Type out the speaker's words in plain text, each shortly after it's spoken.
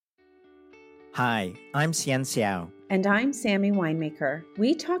Hi, I'm Xian Xiao. And I'm Sammy Winemaker.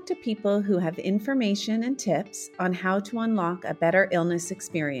 We talk to people who have information and tips on how to unlock a better illness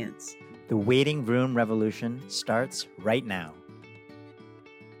experience. The waiting room revolution starts right now.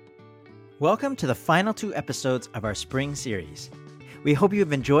 Welcome to the final 2 episodes of our spring series. We hope you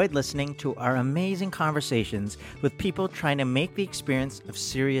have enjoyed listening to our amazing conversations with people trying to make the experience of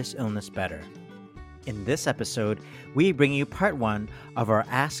serious illness better. In this episode, we bring you part 1 of our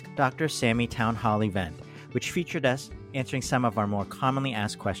Ask Dr. Sammy Town Hall event, which featured us answering some of our more commonly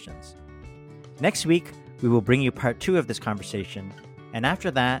asked questions. Next week, we will bring you part 2 of this conversation, and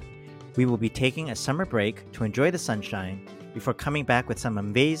after that, we will be taking a summer break to enjoy the sunshine before coming back with some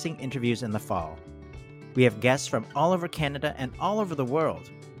amazing interviews in the fall. We have guests from all over Canada and all over the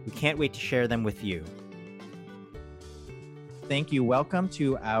world. We can't wait to share them with you. Thank you. Welcome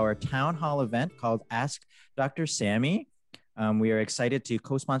to our town hall event called Ask Dr. Sammy. We are excited to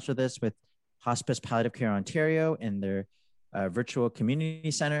co-sponsor this with Hospice Palliative Care Ontario and their virtual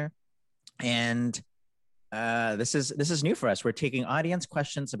community center. And this is new for us. We're taking audience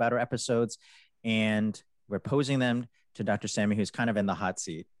questions about our episodes and we're posing them to Dr. Sammy, who's kind of in the hot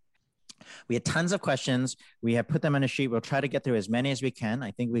seat. We had tons of questions. We have put them on a sheet. We'll try to get through as many as we can.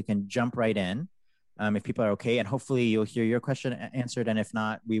 I think we can jump right in. If people are okay, and hopefully you'll hear your question answered. And if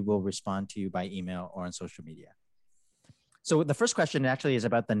not, we will respond to you by email or on social media. So the first question actually is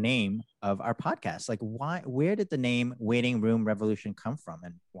about the name of our podcast. Like where did the name Waiting Room Revolution come from?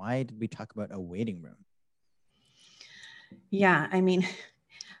 And why did we talk about a waiting room? Yeah, I mean,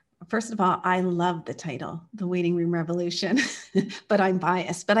 first of all, I love the title, The Waiting Room Revolution, but I'm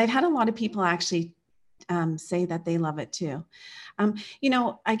biased. But I've had a lot of people actually say that they love it too.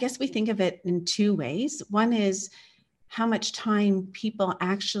 I guess we think of it in 2 ways. One is how much time people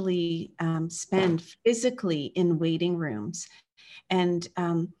actually spend physically in waiting rooms, and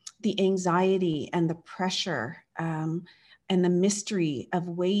the anxiety and the pressure and the mystery of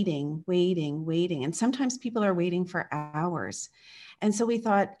waiting. And sometimes people are waiting for hours. And so we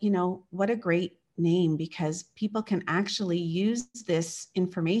thought, what a great name, because people can actually use this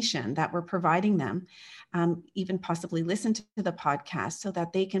information that we're providing them, even possibly listen to the podcast so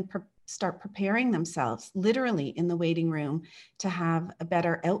that they can start preparing themselves literally in the waiting room to have a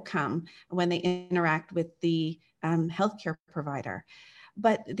better outcome when they interact with the healthcare provider.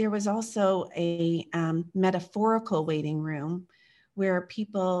 But there was also a metaphorical waiting room where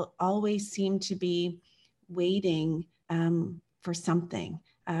people always seem to be waiting for something,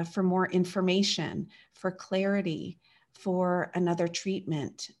 for more information, for clarity, for another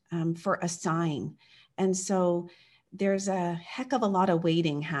treatment, for a sign. And so there's a heck of a lot of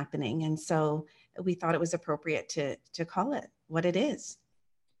waiting happening. And so we thought it was appropriate to call it what it is.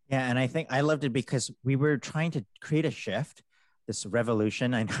 Yeah, and I think I loved it because we were trying to create a shift, this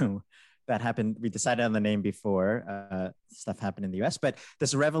revolution. I know that happened. We decided on the name before stuff happened in the US, but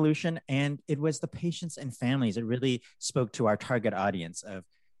this revolution, and it was the patients and families. It really spoke to our target audience of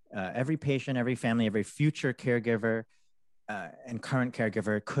every patient, every family, every future caregiver and current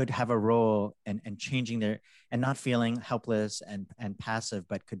caregiver could have a role in changing their, and not feeling helpless and passive,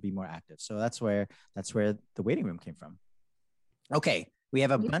 but could be more active. So that's where the waiting room came from. Okay, we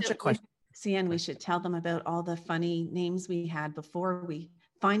have a bunch of questions. Cian, we should tell them about all the funny names we had before we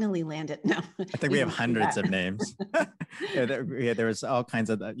finally landed. No, I think we have hundreds of names. There was all kinds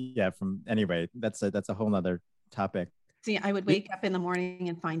of anyway, that's a whole nother topic. See, I would wake up in the morning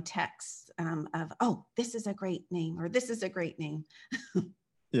and find texts of, oh, this is a great name, or this is a great name.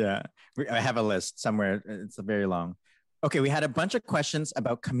 Yeah, I have a list somewhere. It's very long. Okay, we had a bunch of questions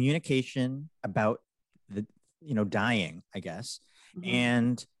about communication, about the, dying, I guess. Mm-hmm.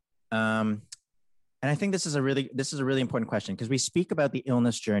 And I think this is a really important question, because we speak about the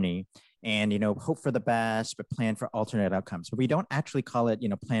illness journey and, hope for the best, but plan for alternate outcomes. But we don't actually call it,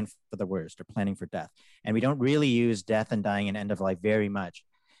 plan for the worst or planning for death. And we don't really use death and dying and end of life very much.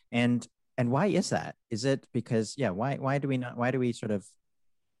 And why is that? Is it because, why do we sort of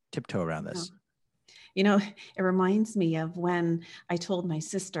tiptoe around this? It reminds me of when I told my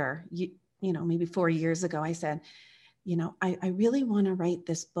sister, maybe 4 years ago, I said, I really want to write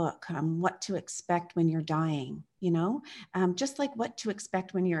this book, What to Expect When You're Dying, just like what to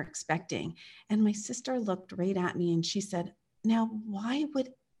expect when you're expecting. And my sister looked right at me and she said, now, why would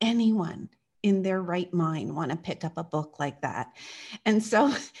anyone in their right mind want to pick up a book like that? And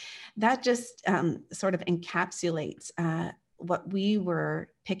so that just sort of encapsulates what we were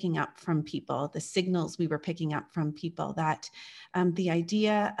picking up from people, the signals we were picking up from people, that the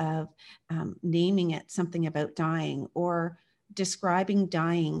idea of naming it something about dying, or describing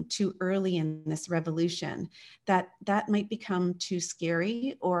dying too early in this revolution, that might become too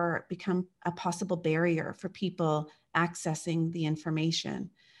scary or become a possible barrier for people accessing the information.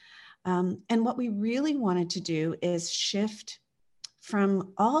 And what we really wanted to do is shift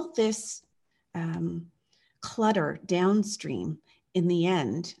from all this clutter downstream in the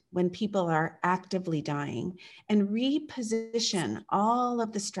end, when people are actively dying, and reposition all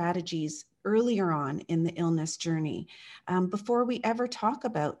of the strategies earlier on in the illness journey, before we ever talk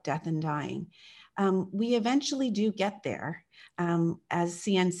about death and dying. We eventually do get there. As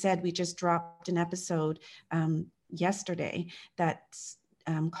CN said, we just dropped an episode yesterday that's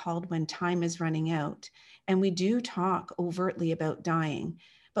called When Time is Running Out. And we do talk overtly about dying,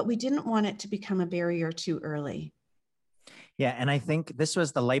 but we didn't want it to become a barrier too early. Yeah, and I think this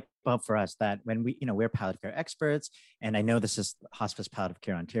was the light bulb for us that when we're palliative care experts, and I know this is Hospice Palliative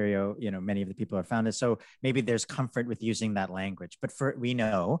Care Ontario, many of the people are founded, so maybe there's comfort with using that language. But we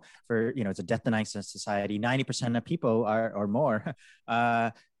know it's a death denying society, 90% of people or more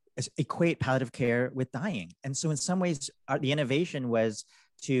equate palliative care with dying. And so in some ways, the innovation was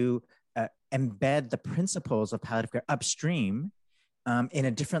to embed the principles of palliative care upstream in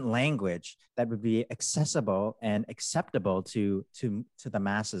a different language that would be accessible and acceptable to the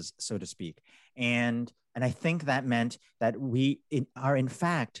masses, so to speak. And I think that meant that we are in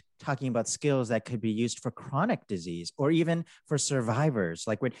fact talking about skills that could be used for chronic disease or even for survivors.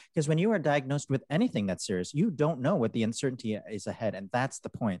 Because when you are diagnosed with anything that's serious, you don't know what the uncertainty is ahead. And that's the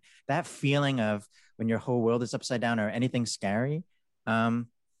point. That feeling of when your whole world is upside down or anything scary,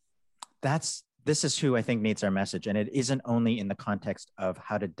 this is who I think needs our message. And it isn't only in the context of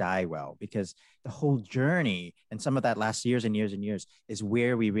how to die well, because the whole journey and some of that lasts years and years and years is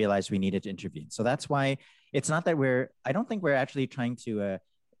where we realized we needed to intervene. So that's why it's not that I don't think we're actually trying to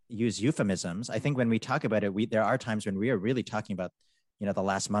use euphemisms. I think when we talk about it, there are times when we are really talking about, the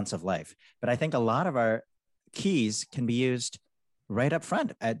last months of life. But I think a lot of our keys can be used right up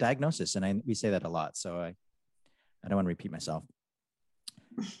front at diagnosis. And we say that a lot. So I don't want to repeat myself.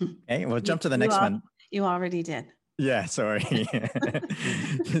 Okay, we'll jump to the next one. You already did. Yeah, sorry.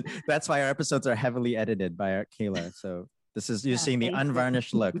 That's why our episodes are heavily edited by our Kayla. So you're seeing the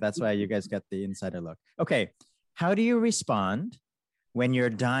unvarnished look. That's why you guys get the insider look. Okay, how do you respond when your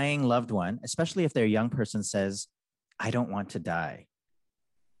dying loved one, especially if they're a young person, says, "I don't want to die"?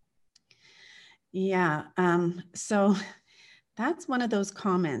 Yeah. So that's one of those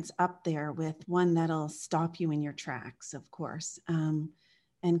comments up there with one that'll stop you in your tracks, of course.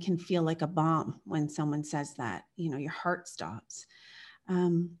 And can feel like a bomb when someone says that, your heart stops.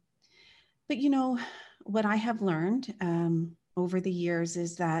 But what I have learned over the years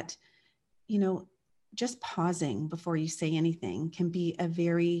is that, just pausing before you say anything can be a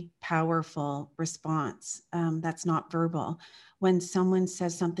very powerful response that's not verbal when someone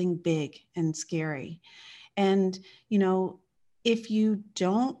says something big and scary. And, if you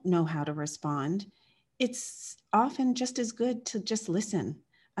don't know how to respond, it's often just as good to just listen.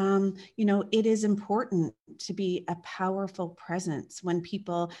 It is important to be a powerful presence when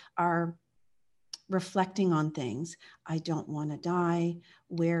people are reflecting on things. I don't want to die.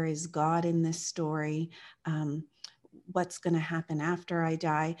 Where is God in this story? What's going to happen after I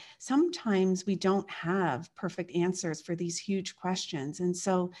die? Sometimes we don't have perfect answers for these huge questions. And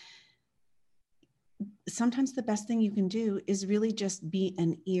so sometimes the best thing you can do is really just be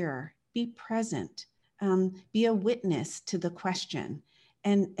an ear, be present, be a witness to the question.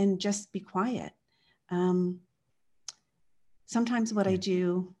 And just be quiet. Sometimes what I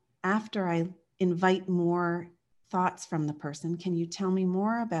do after I invite more thoughts from the person, can you tell me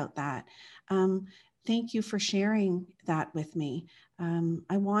more about that? Thank you for sharing that with me.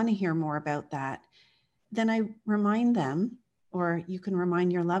 I want to hear more about that. Then I remind them, or you can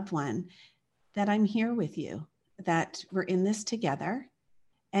remind your loved one, that I'm here with you, that we're in this together.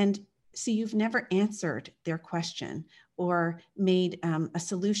 And see, you've never answered their question or made a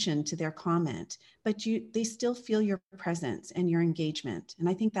solution to their comment, but they still feel your presence and your engagement. And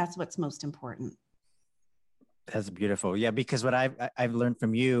I think that's what's most important. That's beautiful. Yeah, because what I've learned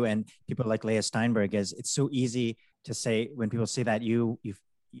from you and people like Leah Steinberg is it's so easy to say when people say that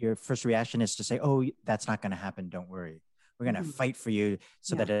your first reaction is to say, "Oh, that's not going to happen. Don't worry. We're going to fight for you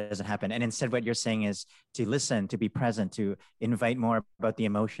so that it doesn't happen." And instead, what you're saying is to listen, to be present, to invite more about the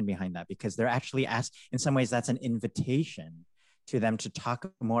emotion behind that, because they're actually in some ways, that's an invitation to them to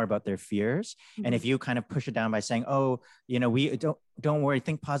talk more about their fears. And if you kind of push it down by saying, "Oh, we don't worry,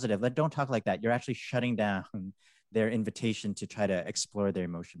 think positive. Don't talk like that," you're actually shutting down their invitation to try to explore their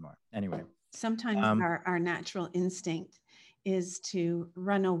emotion more. Anyway. Sometimes our natural instinct is to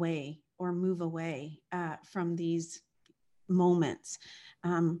run away or move away from these moments.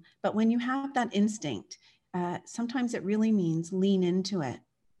 But when you have that instinct, sometimes it really means lean into it.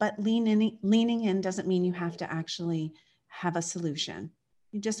 But leaning in doesn't mean you have to actually have a solution.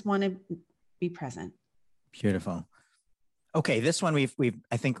 You just want to be present. Beautiful. Okay, this one we've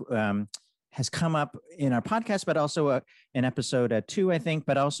I think has come up in our podcast, but also in episode 2, I think,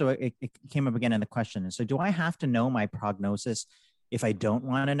 but also it came up again in the question. And so, do I have to know my prognosis if I don't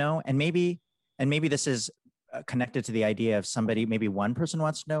want to know? And maybe this is connected to the idea of somebody, maybe one person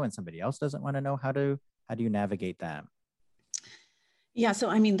wants to know and somebody else doesn't want to know. How do you navigate that? Yeah, so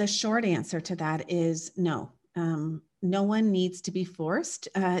I mean, the short answer to that is no. No one needs to be forced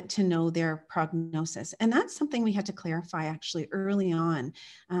to know their prognosis. And that's something we had to clarify actually early on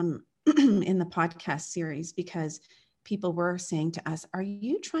in the podcast series, because people were saying to us, are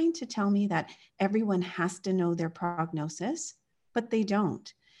you trying to tell me that everyone has to know their prognosis? But they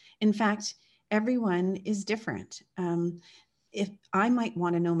don't. In fact, everyone is different. If I might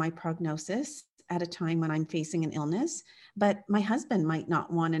want to know my prognosis at a time when I'm facing an illness, but my husband might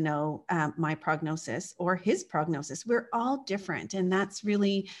not want to know my prognosis or his prognosis. We're all different. And that's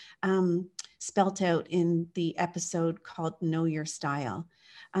really spelt out in the episode called Know Your Style.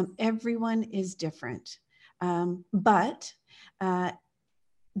 Everyone is different. But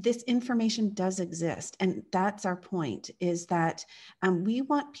this information does exist. And that's our point, is that we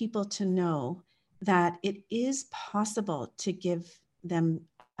want people to know that it is possible to give them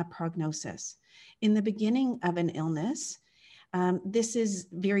a prognosis. In the beginning of an illness, this is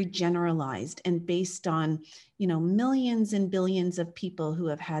very generalized and based on, millions and billions of people who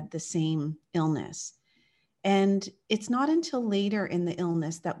have had the same illness. And it's not until later in the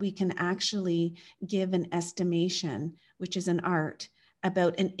illness that we can actually give an estimation, which is an art,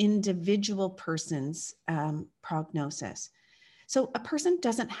 about an individual person's prognosis. So a person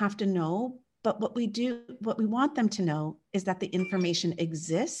doesn't have to know, but what we want them to know is that the information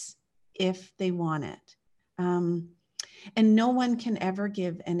exists if they want it. And no one can ever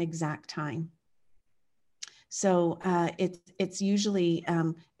give an exact time. So it's usually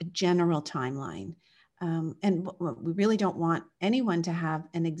a general timeline. And we really don't want anyone to have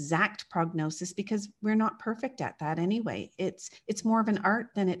an exact prognosis, because we're not perfect at that anyway. It's more of an art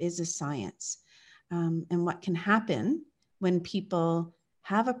than it is a science. And what can happen when people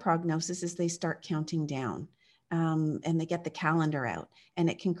have a prognosis is they start counting down, and they get the calendar out, and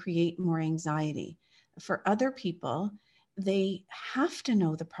it can create more anxiety. For other people, they have to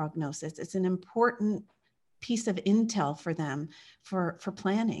know the prognosis. It's an important piece of intel for them for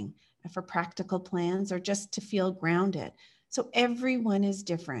planning, for practical plans, or just to feel grounded. So everyone is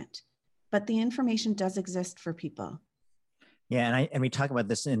different, but the information does exist for people. Yeah, and we talk about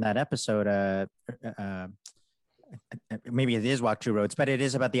this in that episode. Maybe it is Walk Two Roads, but it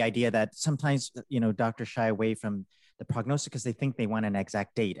is about the idea that sometimes doctors shy away from the prognosis because they think they want an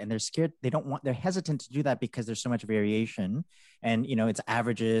exact date, and they're scared. They're hesitant to do that because there's so much variation, and it's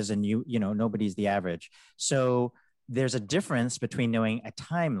averages, and nobody's the average. So there's a difference between knowing a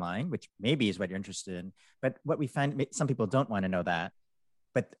timeline, which maybe is what you're interested in, but what we find, some people don't want to know that,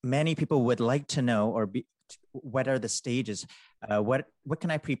 but many people would like to know, what are the stages? What can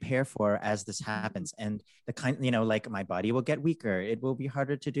I prepare for as this happens? And the kind, like my body will get weaker. It will be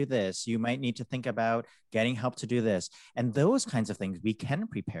harder to do this. You might need to think about getting help to do this. And those kinds of things we can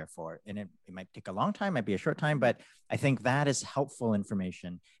prepare for. And it might take a long time, might be a short time, but I think that is helpful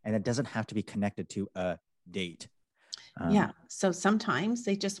information. And it doesn't have to be connected to a date. Yeah. So sometimes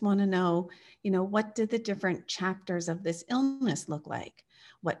they just want to know, what do the different chapters of this illness look like?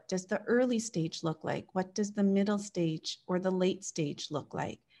 What does the early stage look like? What does the middle stage or the late stage look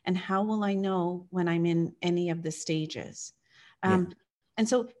like? And how will I know when I'm in any of the stages? And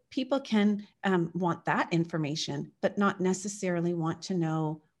so people can want that information, but not necessarily want to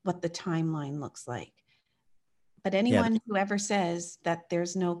know what the timeline looks like. But anyone who ever says that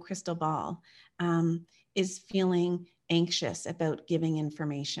there's no crystal ball is feeling anxious about giving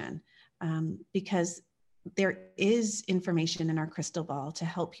information, because there is information in our crystal ball to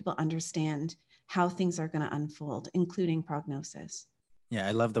help people understand how things are going to unfold, including prognosis. Yeah,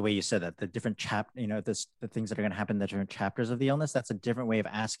 I love the way you said that. The different the things that are going to happen in the different chapters of the illness. That's a different way of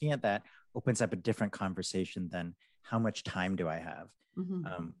asking it. That opens up a different conversation than how much time do I have?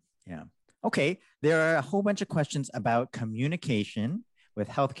 Mm-hmm. Yeah. Okay. There are a whole bunch of questions about communication with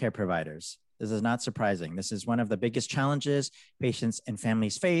healthcare providers. This is not surprising. This is one of the biggest challenges patients and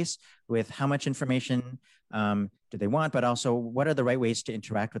families face with how much information do they want, but also what are the right ways to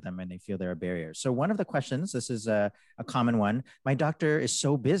interact with them when they feel there are barriers. So one of the questions, this is a common one, my doctor is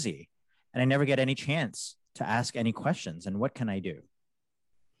so busy and I never get any chance to ask any questions. And what can I do?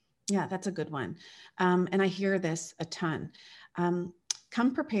 Yeah, that's a good one. And I hear this a ton. Um,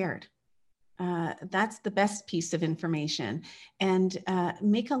 Come prepared. That's the best piece of information. And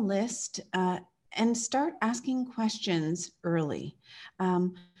make a list and start asking questions early.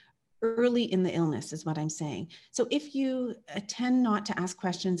 Um, Early in the illness is what I'm saying. So if you tend not to ask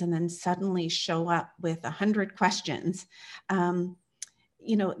questions and then suddenly show up with 100 questions, um,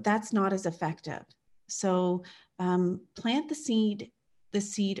 that's not as effective. So plant the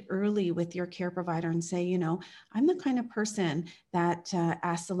seed early with your care provider and say, I'm the kind of person that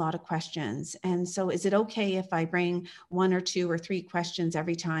asks a lot of questions. And so is it okay if I bring one or two or three questions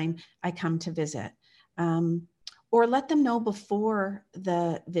every time I come to visit? Or let them know before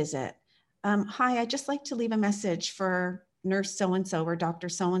the visit. Hi, I'd just like to leave a message for nurse so-and-so or doctor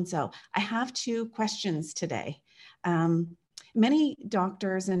so-and-so. I have two questions today. Many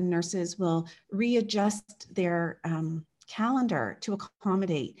doctors and nurses will readjust their calendar to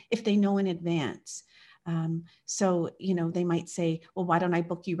accommodate if they know in advance. So, they might say, well, why don't I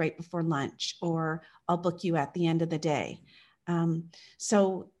book you right before lunch, or I'll book you at the end of the day.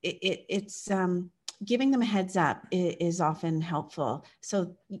 It's giving them a heads up is often helpful.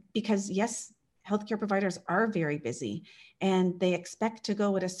 So, because yes, healthcare providers are very busy and they expect to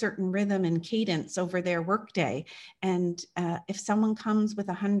go at a certain rhythm and cadence over their workday. And if someone comes with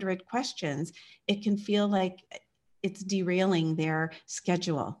 100 questions, it can feel like it's derailing their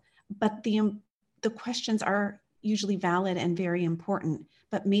schedule. But the questions are usually valid and very important,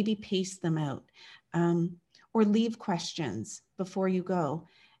 but maybe pace them out, or leave questions before you go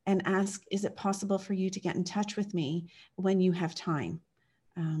and ask, is it possible for you to get in touch with me when you have time?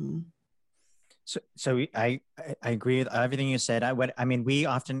 So I agree with everything you said.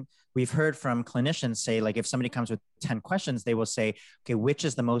 We've heard from clinicians say, like, if somebody comes with 10 questions, they will say, okay, which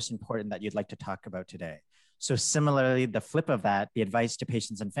is the most important that you'd like to talk about today? So similarly, the flip of that, the advice to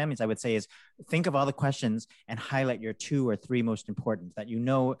patients and families, I would say, is think of all the questions and highlight your two or three most important that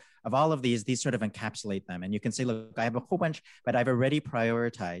of all of these sort of encapsulate them. And you can say, look, I have a whole bunch, but I've already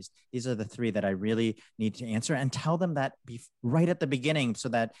prioritized. These are the three that I really need to answer, and tell them that right at the beginning, so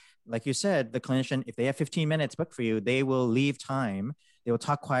that, like you said, the clinician, if they have 15 minutes booked for you, they will leave time. They will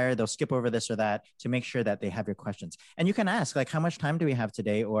talk quieter. They'll skip over this or that to make sure that they have your questions. And you can ask, like, how much time do we have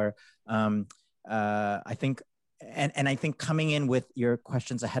today? Or I think, and I think coming in with your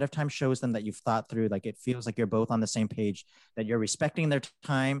questions ahead of time shows them that you've thought through, like, it feels like you're both on the same page, that you're respecting their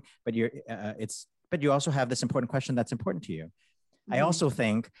time, but but you also have this important question that's important to you. Mm-hmm. I also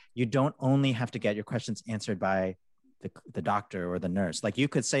think you don't only have to get your questions answered by the doctor or the nurse. Like, you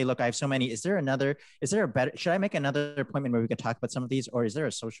could say, look, I have so many. Should I make another appointment where we could talk about some of these? Or is there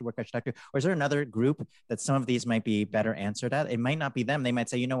a social worker I should talk to? Or is there another group that some of these might be better answered at? It might not be them. They might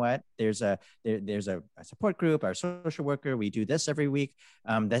say, you know what, there's a support group, our social worker, we do this every week.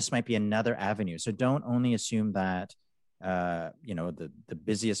 This might be another avenue. So don't only assume that, the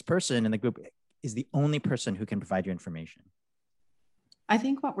busiest person in the group is the only person who can provide you information. I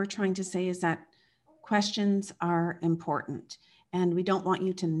think what we're trying to say is that questions are important, and we don't want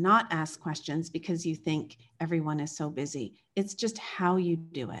you to not ask questions because you think everyone is so busy. It's just how you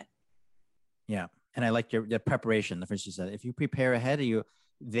do it. Yeah. And I like your preparation. The first you said, if you prepare ahead of you,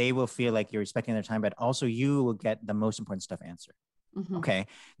 they will feel like you're respecting their time, but also you will get the most important stuff answered. Mm-hmm. Okay.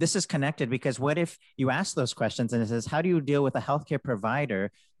 This is connected, because what if you ask those questions and it says, how do you deal with a healthcare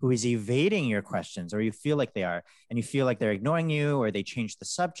provider who is evading your questions, or you feel like they are, and you feel like they're ignoring you, or they change the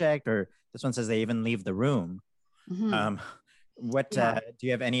subject, or this one says they even leave the room. Mm-hmm. Do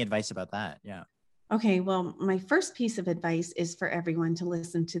you have any advice about that? Yeah. Okay, well, my first piece of advice is for everyone to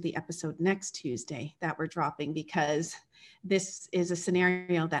listen to the episode next Tuesday that we're dropping, because this is a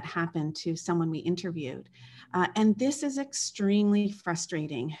scenario that happened to someone we interviewed. And this is extremely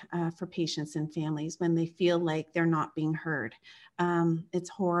frustrating for patients and families when they feel like they're not being heard. It's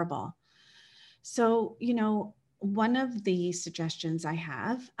horrible. So, one of the suggestions I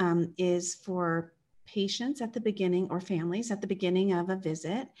have is for patients at the beginning, or families at the beginning of a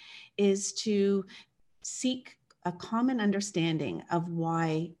visit, is to seek a common understanding of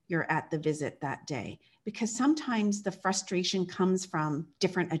why you're at the visit that day. Because sometimes the frustration comes from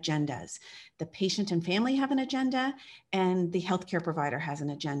different agendas. The patient and family have an agenda, and the healthcare provider has an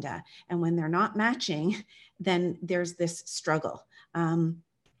agenda. And when they're not matching, then there's this struggle.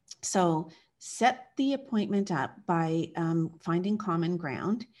 So set the appointment up by finding common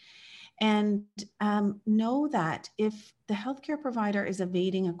ground. And know that if the healthcare provider is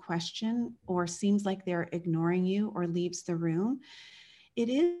evading a question, or seems like they're ignoring you, or leaves the room, it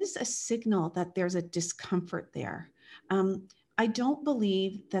is a signal that there's a discomfort there. I don't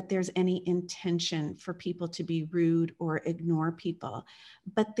believe that there's any intention for people to be rude or ignore people,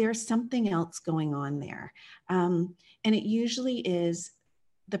 but there's something else going on there. And it usually is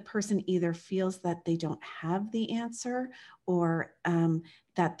the person either feels that they don't have the answer, or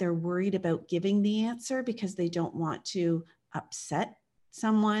that they're worried about giving the answer because they don't want to upset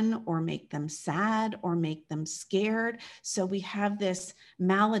someone or make them sad or make them scared. So we have this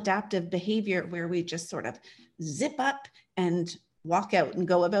maladaptive behavior where we just sort of zip up and walk out and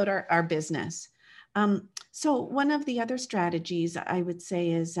go about our business. So one of the other strategies I would say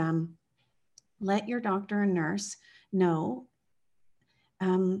is let your doctor and nurse know,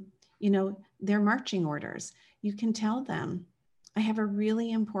 their marching orders. You can tell them, I have a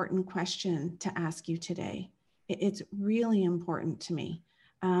really important question to ask you today. It's really important to me.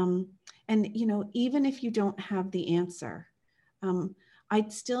 And, even if you don't have the answer,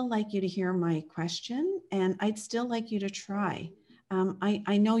 I'd still like you to hear my question, and I'd still like you to try.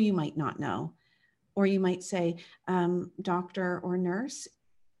 I know you might not know, or you might say, doctor or nurse,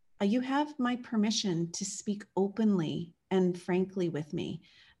 you have my permission to speak openly and frankly with me.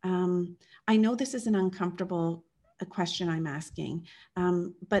 I know this is an uncomfortable question I'm asking,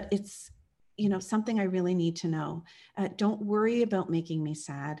 but it's something I really need to know. Don't worry about making me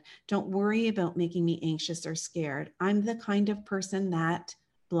sad. Don't worry about making me anxious or scared. I'm the kind of person that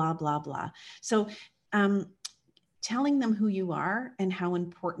blah, blah, blah. So telling them who you are and how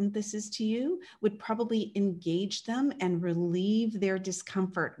important this is to you would probably engage them and relieve their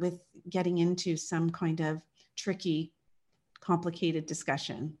discomfort with getting into some kind of tricky, complicated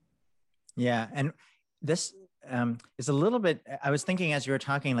discussion. Yeah. And this is a little bit, I was thinking as you were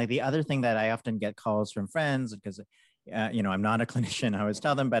talking, like the other thing that I often get calls from friends, because, I'm not a clinician, I always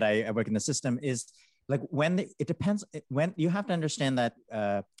tell them, but I work in the system, is like it depends, when you have to understand that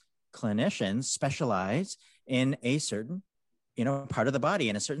clinicians specialize in a certain part of the body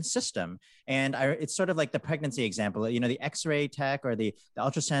in a certain system. And it's sort of like the pregnancy example, the x-ray tech or the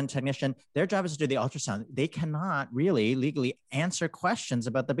ultrasound technician, their job is to do the ultrasound. They cannot really legally answer questions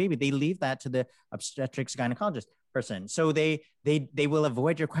about the baby. They leave that to the obstetrics gynecologist person. So they will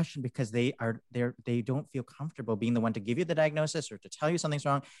avoid your question because they don't feel comfortable being the one to give you the diagnosis or to tell you something's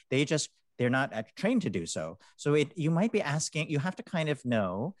wrong. They're not trained to do so. So you might be asking, you have to kind of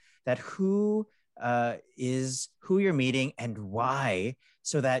know that who is who you're meeting and why,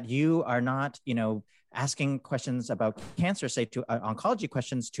 so that you are not, asking questions about cancer, say to oncology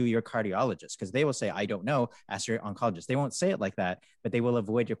questions to your cardiologist, because they will say, I don't know, ask your oncologist. They won't say it like that, but they will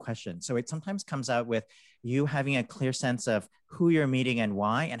avoid your question. So it sometimes comes out with you having a clear sense of who you're meeting and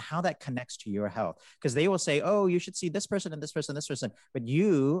why, and how that connects to your health. Because they will say, oh, you should see this person and this person, this person. But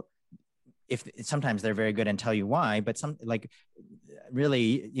if sometimes they're very good and tell you why, but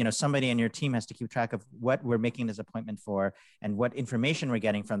really, somebody in your team has to keep track of what we're making this appointment for and what information we're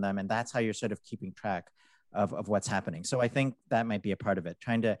getting from them. And that's how you're sort of keeping track of what's happening. So I think that might be a part of it,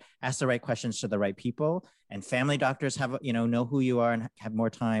 trying to ask the right questions to the right people. And family doctors have, know who you are and have more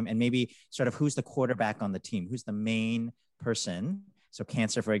time, and maybe sort of who's the quarterback on the team, who's the main person. So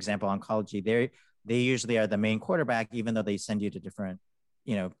cancer, for example, oncology, they usually are the main quarterback, even though they send you to different,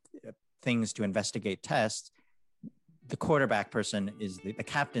 things to investigate tests. The quarterback person is the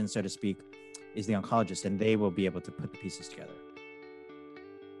captain, so to speak, is the oncologist, and they will be able to put the pieces together.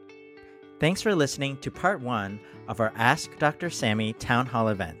 Thanks for listening to part 1 of our Ask Dr. Sammy Town Hall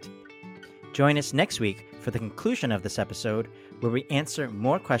event. Join us next week for the conclusion of this episode, where we answer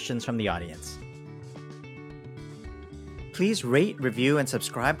more questions from the audience. Please rate, review, and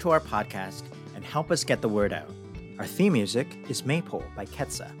subscribe to our podcast and help us get the word out. Our theme music is Maypole by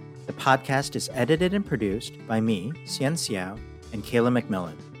Ketsa. The podcast is edited and produced by me, Xian Xiao, and Kayla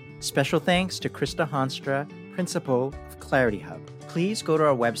McMillan. Special thanks to Krista Honstra, Principal of Clarity Hub. Please go to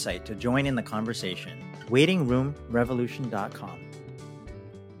our website to join in the conversation, waitingroomrevolution.com.